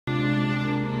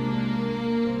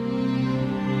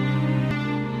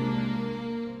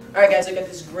Alright guys, I got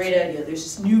this great idea. There's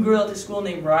this new girl at the school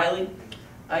named Riley.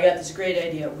 I got this great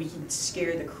idea. We can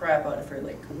scare the crap out of her,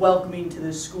 like welcoming to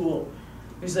this school.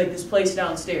 There's like this place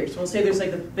downstairs. We'll say there's like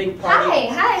the big party.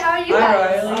 Hi, how are you Hi,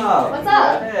 guys? Riley. Oh, What's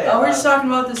up? Hey, We're just talking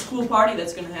about this cool party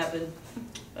that's gonna happen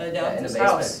down in at the this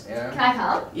house. basement. Can I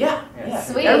come? Yeah, Yeah. yeah.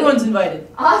 Sweet. Everyone's invited.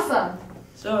 Awesome.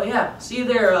 So yeah, see you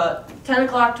there 10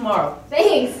 o'clock tomorrow.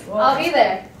 Thanks. Well- I'll be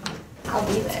there. I'll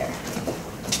be there.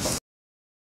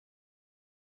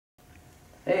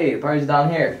 Hey, party's down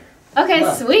here. Okay, Come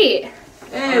on. sweet.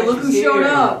 Hey, look who She's showed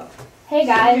here. up. Hey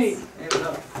guys. Hey, what's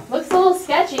up? Looks a little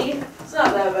sketchy. It's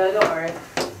not that bad, don't worry.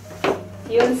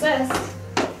 You insist.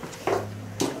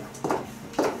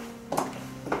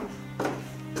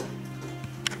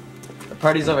 The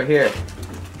party's over here.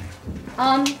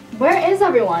 Where is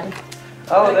everyone?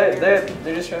 Oh, they're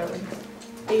just traveling.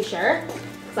 Are you sure?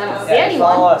 Because I don't see Yeah, anyone.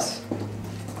 follow us.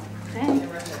 Okay.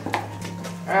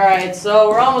 Alright, so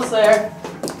we're almost there.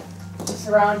 Just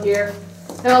around here.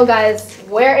 No, guys,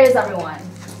 where is everyone?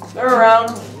 They're around.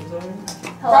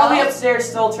 Hello? Probably upstairs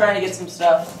still trying to get some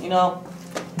stuff, you know?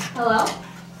 Hello?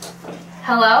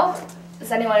 Hello?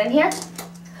 Is anyone in here?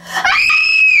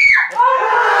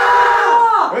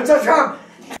 What's up, Trump?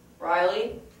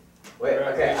 Riley, Wait,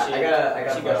 okay, I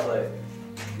got a flashlight.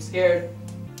 I'm scared.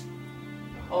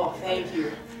 Oh, thank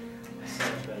you.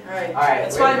 Alright, Alright,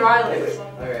 let's wait, find Riley. wait.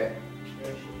 Alright.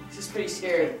 This is pretty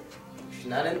scary. She's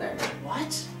not in there.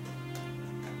 What?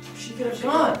 She could have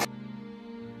gone.